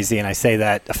little crazy, and I say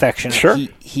that affectionately. Sure.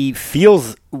 He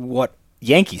feels what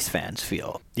Yankees fans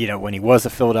feel. When he was a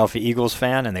Philadelphia Eagles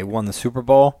fan and they won the Super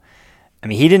Bowl, I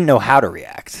mean, he didn't know how to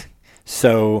react.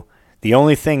 So the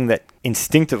only thing that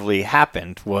instinctively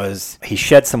happened was he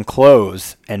shed some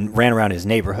clothes and ran around his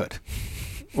neighborhood,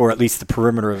 or at least the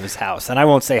perimeter of his house. And I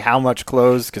won't say how much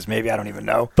clothes because maybe I don't even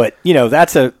know. But,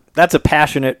 that's a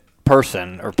passionate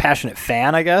person or passionate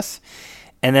fan, I guess.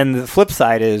 And then the flip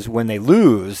side is when they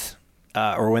lose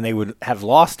or when they would have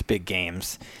lost big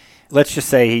games, let's just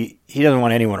say he doesn't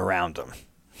want anyone around him.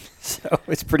 So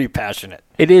it's pretty passionate.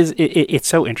 It is. It's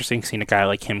so interesting seeing a guy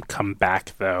like him come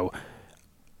back, though,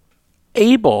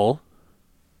 able,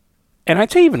 and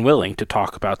I'd say even willing to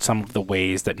talk about some of the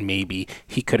ways that maybe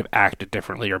he could have acted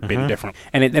differently or been different.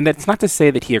 And that's not to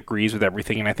say that he agrees with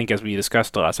everything. And I think as we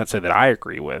discussed last, I'd say that I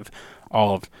agree with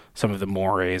all of some of the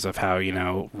mores of how,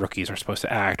 rookies are supposed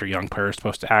to act or young players are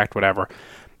supposed to act, whatever.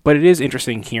 But it is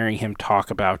interesting hearing him talk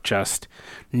about just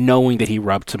knowing that he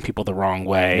rubbed some people the wrong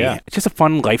way. Yeah. It's just a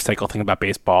fun life cycle thing about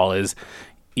baseball is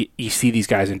you see these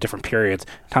guys in different periods.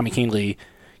 Tommy Kahnle,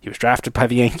 he was drafted by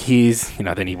the Yankees,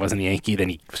 then he wasn't a Yankee, then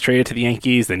he was traded to the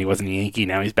Yankees, then he wasn't a Yankee,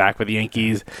 now he's back with the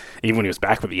Yankees. Even when he was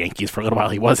back with the Yankees for a little while,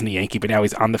 he wasn't a Yankee, but now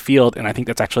he's on the field, and I think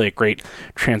that's actually a great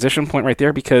transition point right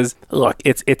there because, look,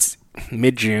 it's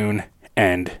mid-June,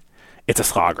 and it's a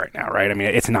slog right now, right? I mean,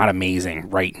 it's not amazing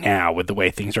right now with the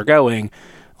way things are going.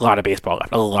 A lot of baseball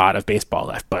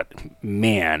left. But,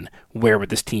 man, where would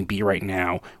this team be right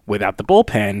now without the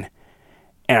bullpen?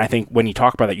 And I think when you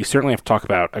talk about that, you certainly have to talk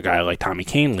about a guy like Tommy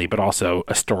Kahnle, but also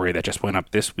a story that just went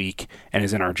up this week and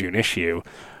is in our June issue,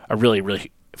 a really,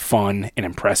 really fun and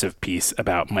impressive piece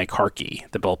about Mike Harkey,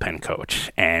 the bullpen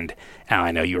coach. And Al,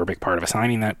 I know you were a big part of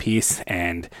assigning that piece,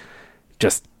 and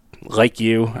just like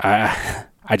you,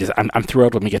 I'm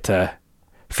thrilled when we get to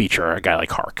feature a guy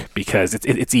like Hark, because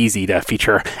it's easy to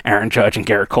feature Aaron Judge and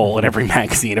Garrett Cole in every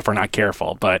magazine if we're not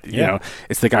careful. But, you know,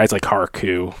 it's the guys like Hark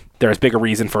who they're as big a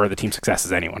reason for the team's success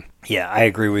as anyone. Yeah, I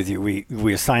agree with you.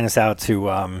 We assign this out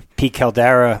to Pete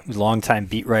Caldera, longtime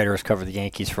beat writer, has covered the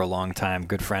Yankees for a long time,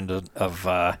 good friend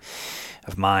of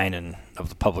mine and of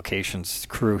the publications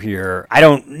crew here. I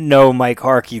don't know Mike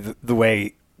Harkey the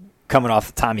way, coming off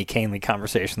the Tommy Kahnle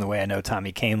conversation, the way I know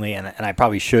Tommy Kahnle, and I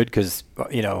probably should, because,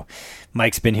 you know,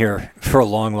 Mike's been here for a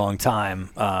long, long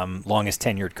time, longest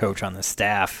tenured coach on the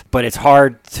staff. But it's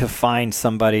hard to find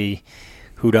somebody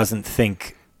who doesn't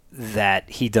think that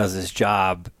he does his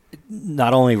job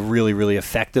not only really, really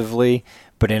effectively,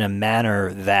 but in a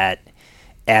manner that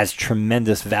adds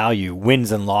tremendous value,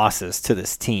 wins and losses to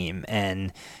this team.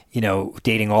 And, you know,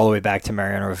 dating all the way back to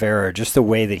Mariano Rivera, just the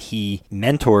way that he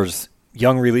mentors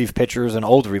young relief pitchers and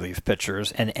old relief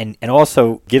pitchers, and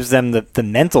also gives them the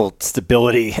mental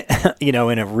stability, you know,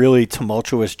 in a really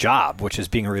tumultuous job, which is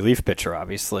being a relief pitcher,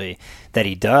 obviously, that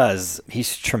he does.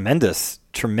 He's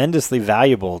tremendously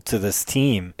valuable to this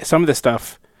team. Some of this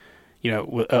stuff, you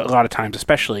know, a lot of times,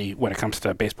 especially when it comes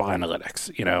to baseball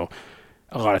analytics, you know,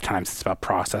 a lot of times it's about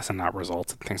process and not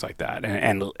results and things like that.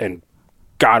 And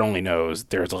God only knows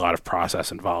there's a lot of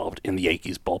process involved in the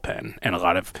Yankees bullpen and a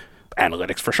lot of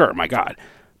analytics for sure, my God.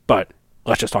 But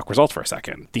let's just talk results for a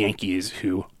second. The Yankees,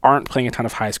 who aren't playing a ton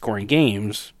of high-scoring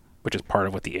games, which is part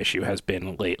of what the issue has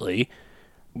been lately,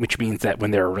 which means that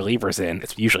when there are relievers in,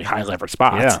 it's usually high-leverage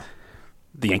spots. Yeah.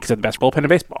 The Yankees have the best bullpen in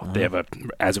baseball. They have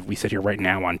as we sit here right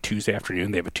now on Tuesday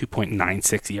afternoon, they have a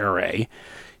 2.96 ERA.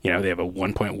 You know, they have a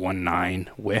 1.19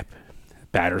 WHIP.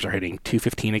 Batters are hitting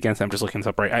 215 against them. Just looking this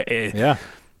up right.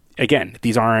 Again,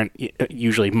 these aren't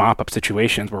usually mop-up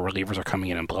situations where relievers are coming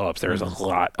in and blow-ups. There's a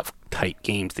lot of tight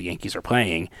games the Yankees are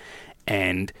playing.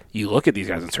 And you look at these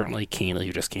guys, and certainly Kahnle,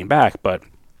 who just came back, but,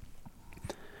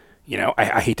 you know,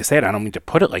 I hate to say it, I don't mean to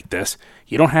put it like this.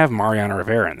 You don't have Mariano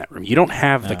Rivera in that room. You don't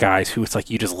have the guys who it's like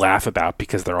you just laugh about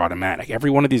because they're automatic.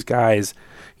 Every one of these guys,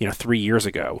 you know, 3 years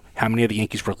ago, how many of the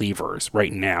Yankees relievers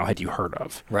right now had you heard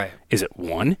of? Right. Is it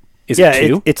one? Is it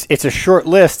two? It's a short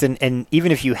list, and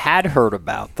even if you had heard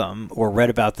about them or read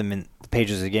about them in the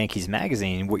pages of Yankees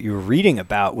magazine, what you were reading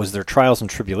about was their trials and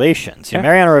tribulations. Yeah.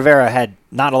 Mariano Rivera had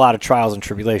not a lot of trials and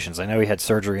tribulations. I know he had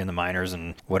surgery in the minors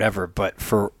and whatever, but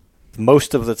for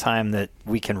most of the time that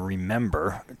we can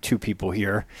remember, two people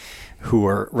here who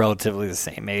are relatively the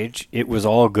same age, it was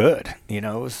all good. You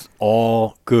know, it was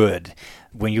all good.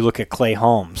 When you look at Clay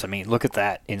Holmes, I mean, look at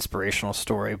that inspirational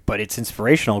story, but it's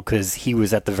inspirational because he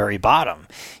was at the very bottom.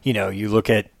 You know, you look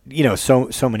at, you know, so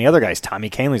many other guys. Tommy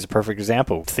Kahnle is a perfect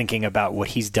example, thinking about what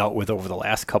he's dealt with over the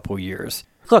last couple of years.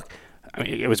 Look, I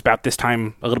mean, it was about this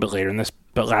time, a little bit later in this,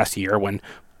 but last year when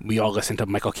we all listened to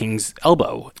Michael King's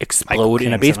elbow explode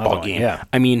in a baseball game. Yeah.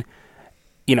 I mean,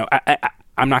 you know,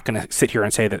 I'm not going to sit here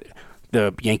and say that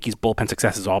the Yankees bullpen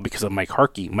success is all because of Mike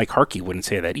Harkey. Mike Harkey wouldn't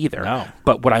say that either. No.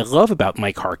 But what I love about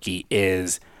Mike Harkey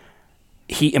is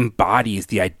he embodies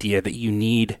the idea that you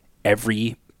need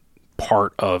every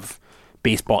part of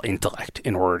baseball intellect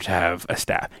in order to have a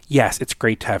staff. Yes, it's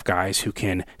great to have guys who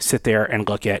can sit there and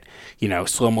look at, you know,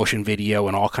 slow motion video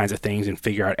and all kinds of things and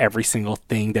figure out every single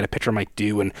thing that a pitcher might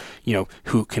do, and, you know,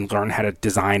 who can learn how to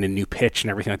design a new pitch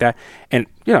and everything like that. And,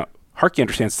 you know, Harkey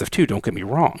understands stuff too, don't get me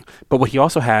wrong. But what he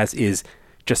also has is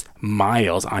just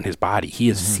miles on his body. He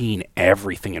has seen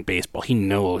everything in baseball. He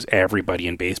knows everybody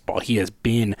in baseball. He has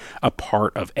been a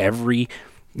part of every,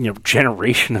 you know,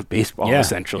 generation of baseball,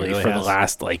 essentially, really for the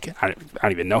last, like, I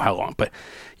don't even know how long. But,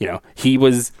 you know, he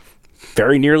was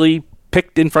very nearly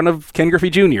picked in front of Ken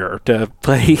Griffey Jr. to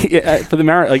play for the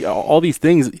Mariners. Like, all these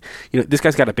things, you know, this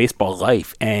guy's got a baseball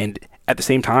life, and at the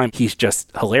same time, he's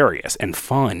just hilarious and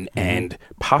fun and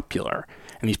popular,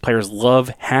 and these players love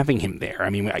having him there. I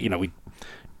mean, you know,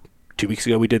 2 weeks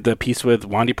ago we did the piece with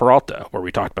Wandy Peralta where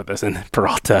we talked about this, and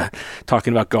Peralta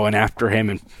talking about going after him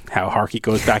and how Harkey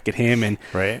goes back at him, and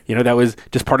you know, that was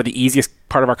just part of the easiest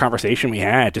part of our conversation we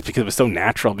had, just because it was so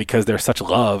natural, because there's such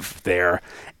love there.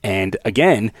 And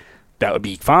again, that would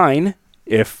be fine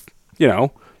if, you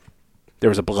know, there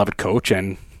was a beloved coach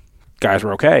and guys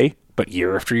were okay. But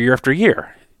year after year after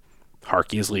year,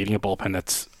 Harkey is leading a bullpen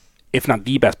that's, if not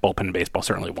the best bullpen in baseball,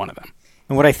 certainly one of them.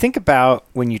 And what I think about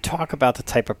when you talk about the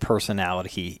type of personality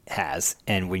he has,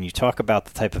 and when you talk about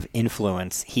the type of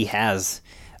influence he has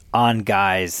on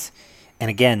guys, and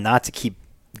again, not to keep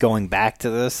going back to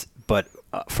this, but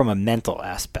from a mental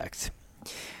aspect,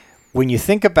 when you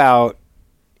think about,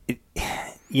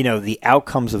 you know, the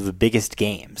outcomes of the biggest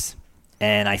games,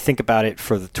 and I think about it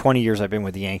for the 20 years I've been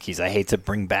with the Yankees. I hate to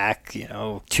bring back, you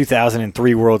know,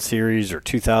 2003 World Series or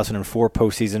 2004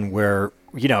 postseason where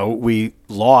we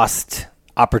lost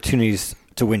opportunities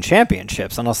to win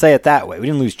championships. And I'll say it that way. We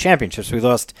didn't lose championships. We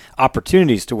lost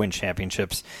opportunities to win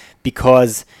championships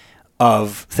because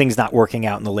of things not working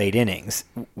out in the late innings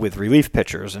with relief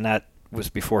pitchers. And that was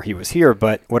before he was here.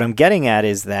 But what I'm getting at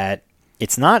is that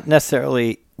it's not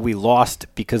necessarily we lost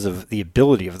because of the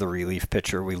ability of the relief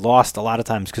pitcher. We lost a lot of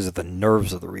times because of the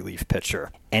nerves of the relief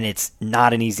pitcher. And it's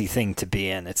not an easy thing to be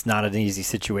in. It's not an easy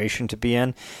situation to be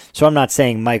in. So I'm not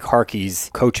saying Mike Harkey's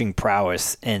coaching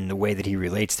prowess and the way that he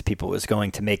relates to people is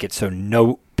going to make it so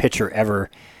no pitcher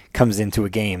ever comes into a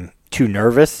game too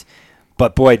nervous.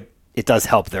 But boy, it does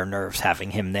help their nerves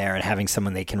having him there and having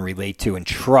someone they can relate to and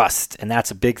trust. And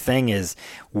that's a big thing is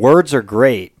words are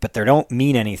great, but they don't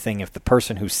mean anything if the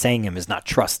person who's saying them is not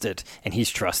trusted and he's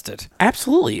trusted.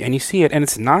 Absolutely. And you see it, and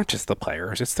it's not just the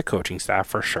players, it's the coaching staff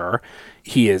for sure.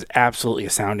 He is absolutely a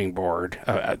sounding board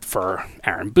for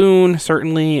Aaron Boone,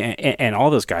 certainly, and all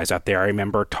those guys out there. I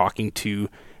remember talking to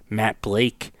Matt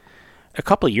Blake a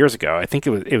couple of years ago. I think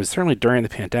it was certainly during the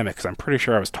pandemic, because I'm pretty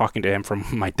sure I was talking to him from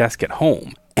my desk at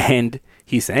home. And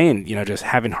he's saying, just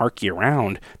having Harkey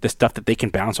around, the stuff that they can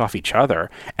bounce off each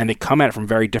other, and they come at it from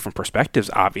very different perspectives,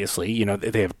 obviously.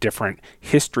 They have different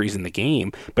histories in the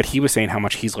game, but he was saying how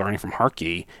much he's learning from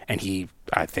Harkey, and he,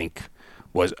 I think,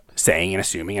 was saying and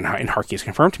assuming, and Harkey has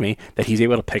confirmed to me, that he's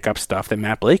able to pick up stuff that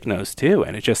Matt Blake knows too.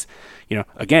 And it just,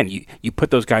 again, you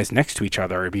put those guys next to each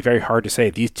other, it'd be very hard to say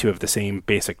these two have the same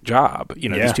basic job.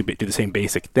 These two do the same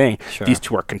basic thing. Sure. These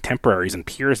two are contemporaries and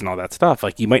peers and all that stuff.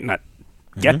 Like, you might not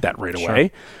get that right away,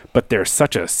 but there's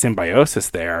such a symbiosis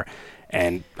there.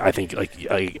 And I think,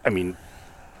 Aaron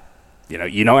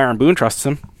Boone trusts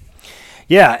him.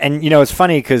 Yeah, and it's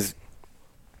funny because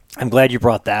I'm glad you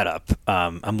brought that up.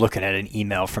 I'm looking at an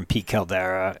email from Pete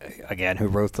Caldera, again, who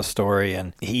wrote the story,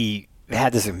 and he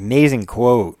had this amazing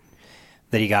quote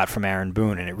that he got from Aaron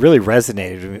Boone, and it really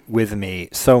resonated with me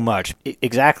so much. It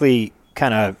exactly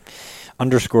kind of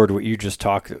underscored what you just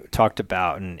talked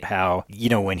about, and how,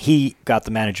 when he got the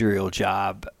managerial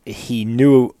job, he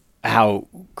knew how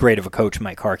great of a coach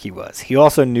Mike Harkey was. He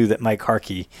also knew that Mike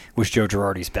Harkey was Joe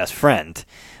Girardi's best friend,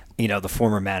 the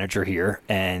former manager here,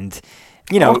 and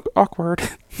awkward.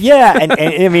 Yeah, and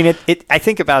I mean, I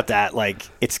think about that, like,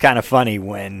 it's kind of funny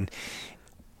when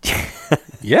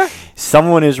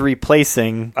someone is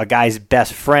replacing a guy's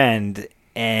best friend,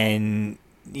 and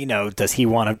does he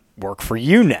want to work for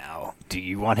you now? Do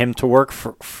you want him to work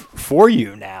for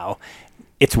you now?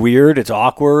 It's weird, it's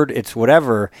awkward, it's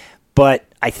whatever, but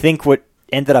I think what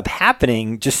ended up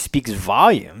happening just speaks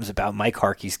volumes about Mike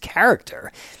Harkey's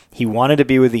character. He wanted to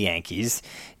be with the Yankees.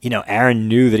 Aaron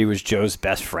knew that he was Joe's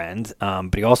best friend,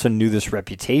 but he also knew this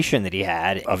reputation that he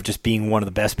had of just being one of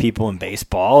the best people in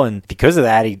baseball. And because of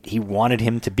that, he wanted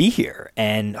him to be here.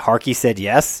 And Harkey said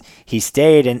yes, he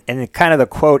stayed. And kind of the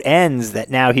quote ends that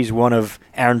now he's one of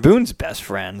Aaron Boone's best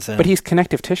friends. But he's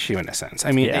connective tissue in a sense.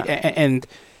 I mean, and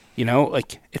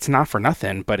it's not for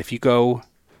nothing, but if you go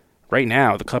right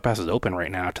now, the clubhouse is open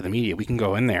right now to the media. We can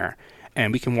go in there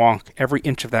and we can walk every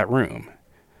inch of that room.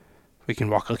 We can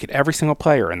look at every single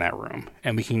player in that room,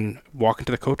 and we can walk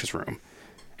into the coach's room.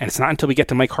 And it's not until we get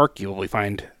to Mike Harkey will we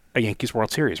find a Yankees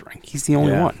World Series ring. He's the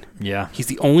only one. Yeah. He's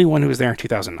the only one who was there in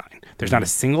 2009. There's not a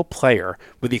single player,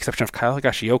 with the exception of Kyle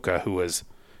Higashioka, who was,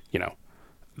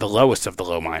 the lowest of the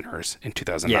low minors in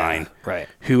 2009,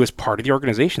 who was part of the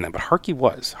organization then. But Harkey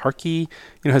was. Harkey,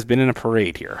 has been in a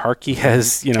parade here. Harkey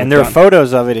has, and there are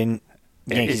photos of it in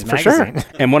Yankees for magazine.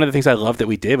 Sure. And one of the things I love that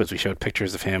we did was we showed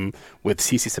pictures of him with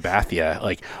CC Sabathia,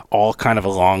 like all kind of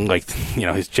along,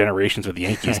 his generations with the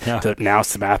Yankees. So now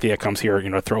Sabathia comes here,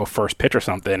 throw a first pitch or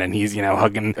something, and he's,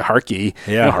 hugging Harkey.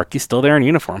 Yeah. Harkey's still there in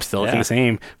uniform, still looking the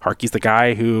same. Harkey's the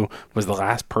guy who was the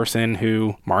last person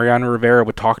who Mariano Rivera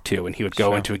would talk to, and he would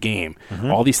go into a game.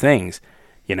 Mm-hmm. All these things.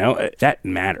 That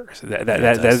matters.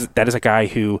 That is a guy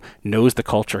who knows the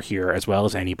culture here as well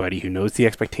as anybody, who knows the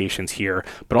expectations here,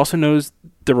 but also knows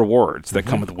the rewards that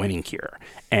come with winning here.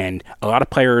 And a lot of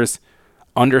players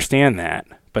understand that,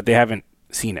 but they haven't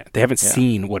seen it. They haven't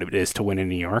seen what it is to win in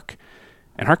New York.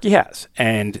 And Harkey has.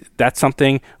 And that's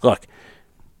something, look,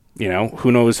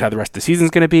 who knows how the rest of the season's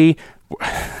going to be.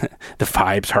 The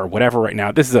vibes are whatever right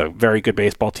now. This is a very good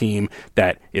baseball team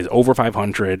that is over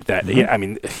 500. That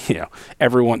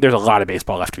everyone. There's a lot of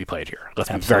baseball left to be played here. Let's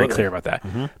be very clear about that.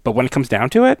 Mm-hmm. But when it comes down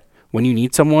to it, when you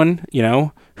need someone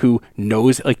who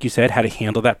knows, like you said, how to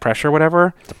handle that pressure,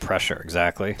 whatever. The pressure,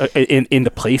 exactly. In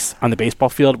the place on the baseball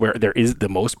field where there is the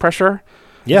most pressure.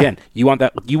 Yeah. Again, you want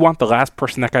that. You want the last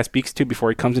person that guy speaks to before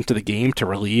he comes into the game to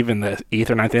relieve in the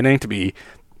 8th or 9th inning to be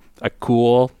a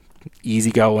cool,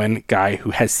 easygoing guy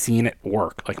who has seen it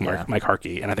work, like Mike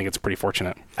Harkey, and I think it's pretty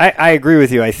fortunate. I agree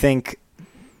with you. I think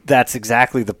that's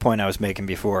exactly the point I was making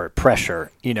before.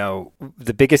 Pressure.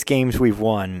 The biggest games we've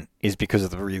won is because of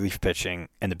the relief pitching,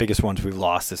 and the biggest ones we've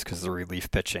lost is because of the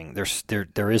relief pitching.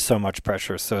 There is so much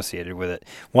pressure associated with it.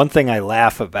 One thing I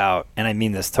laugh about, and I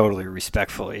mean this totally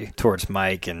respectfully towards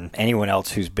Mike and anyone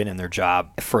else who's been in their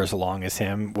job for as long as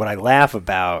him, what I laugh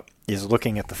about is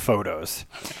looking at the photos.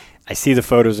 I see the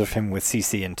photos of him with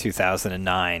CC in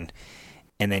 2009,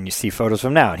 and then you see photos of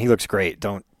him now, and he looks great.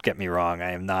 Don't get me wrong.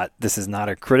 This is not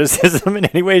a criticism in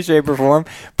any way, shape, or form,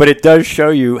 but it does show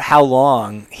you how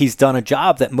long he's done a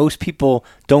job that most people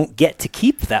don't get to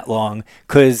keep that long,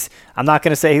 because I'm not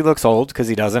going to say he looks old, because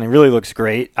he doesn't. He really looks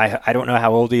great. I don't know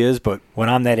how old he is, but when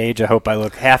I'm that age, I hope I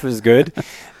look half as good,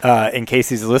 in case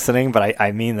he's listening, but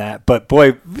I mean that. But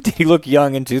boy, did he look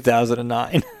young in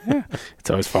 2009.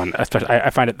 It's always fun. Especially, I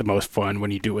find it the most fun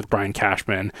when you do it with Brian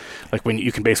Cashman, like when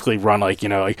you can basically run like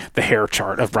the hair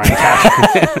chart of Brian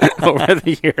Cashman over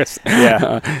the years.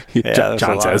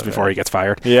 John says before he gets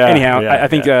fired. Anyhow, I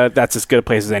think that's as good a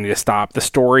place as any to stop. The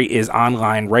story is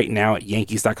online right now at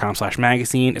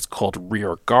yankees.com/magazine. It's called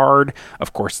Rear Guard.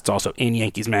 Of course, it's also in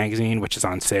Yankees Magazine, which is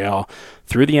on sale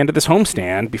through the end of this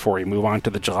homestand before we move on to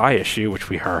the July issue, which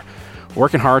we are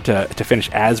working hard to finish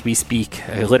as we speak,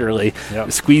 literally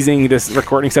squeezing this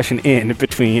recording session in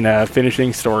between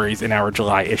finishing stories in our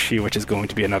July issue, which is going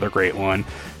to be another great one.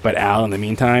 But Al, in the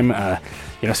meantime,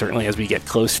 certainly as we get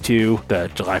close to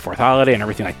the July 4th holiday and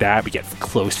everything like that, we get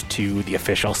close to the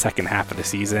official second half of the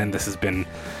season. This has been,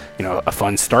 a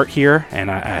fun start here,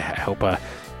 and I hope a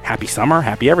happy summer,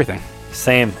 happy everything.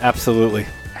 Same, absolutely.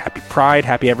 Happy Pride,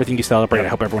 happy everything you celebrate. I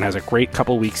hope everyone has a great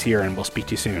couple weeks here, and we'll speak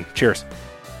to you soon. Cheers.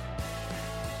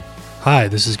 Hi,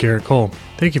 this is Garrett Cole.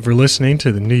 Thank you for listening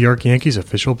to the New York Yankees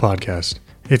official podcast.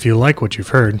 If you like what you've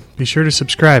heard, be sure to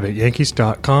subscribe at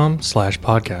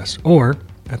yankees.com/podcast or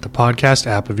at the podcast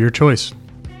app of your choice.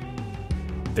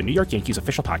 The New York Yankees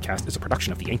official podcast is a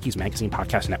production of the Yankees Magazine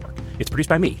Podcast Network. It's produced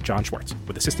by me, John Schwartz,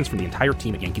 with assistance from the entire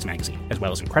team at Yankees Magazine, as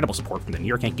well as incredible support from the New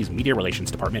York Yankees Media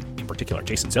Relations Department, in particular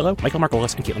Jason Zillow, Michael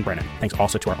Margolis, and Caitlin Brennan. Thanks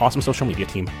also to our awesome social media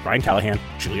team, Ryan Callahan,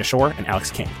 Julia Shore, and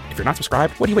Alex King. If you're not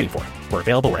subscribed, what are you waiting for? We're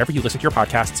available wherever you listen to your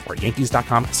podcasts or at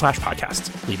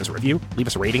yankees.com/podcasts. Leave us a review, leave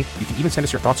us a rating. You can even send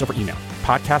us your thoughts over email,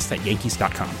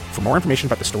 podcasts@yankees.com. For more information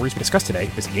about the stories we discussed today,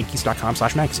 visit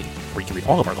yankees.com/magazine, where you can read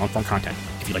all of our long-form content.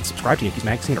 If you'd like to subscribe to Yankees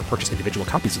Magazine or purchase individual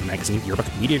copies of the magazine, yearbook,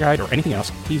 media guide, or anything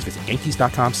else, please visit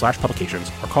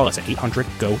yankees.com/publications or call us at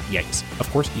 800-GO-YANKS. Of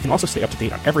course, you can also stay up to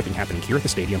date on everything happening here at the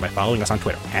stadium by following us on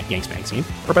Twitter at Yanks Magazine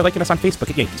or by liking us on Facebook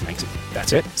at Yankees Magazine.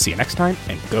 That's it. See you next time,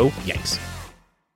 and go Yanks.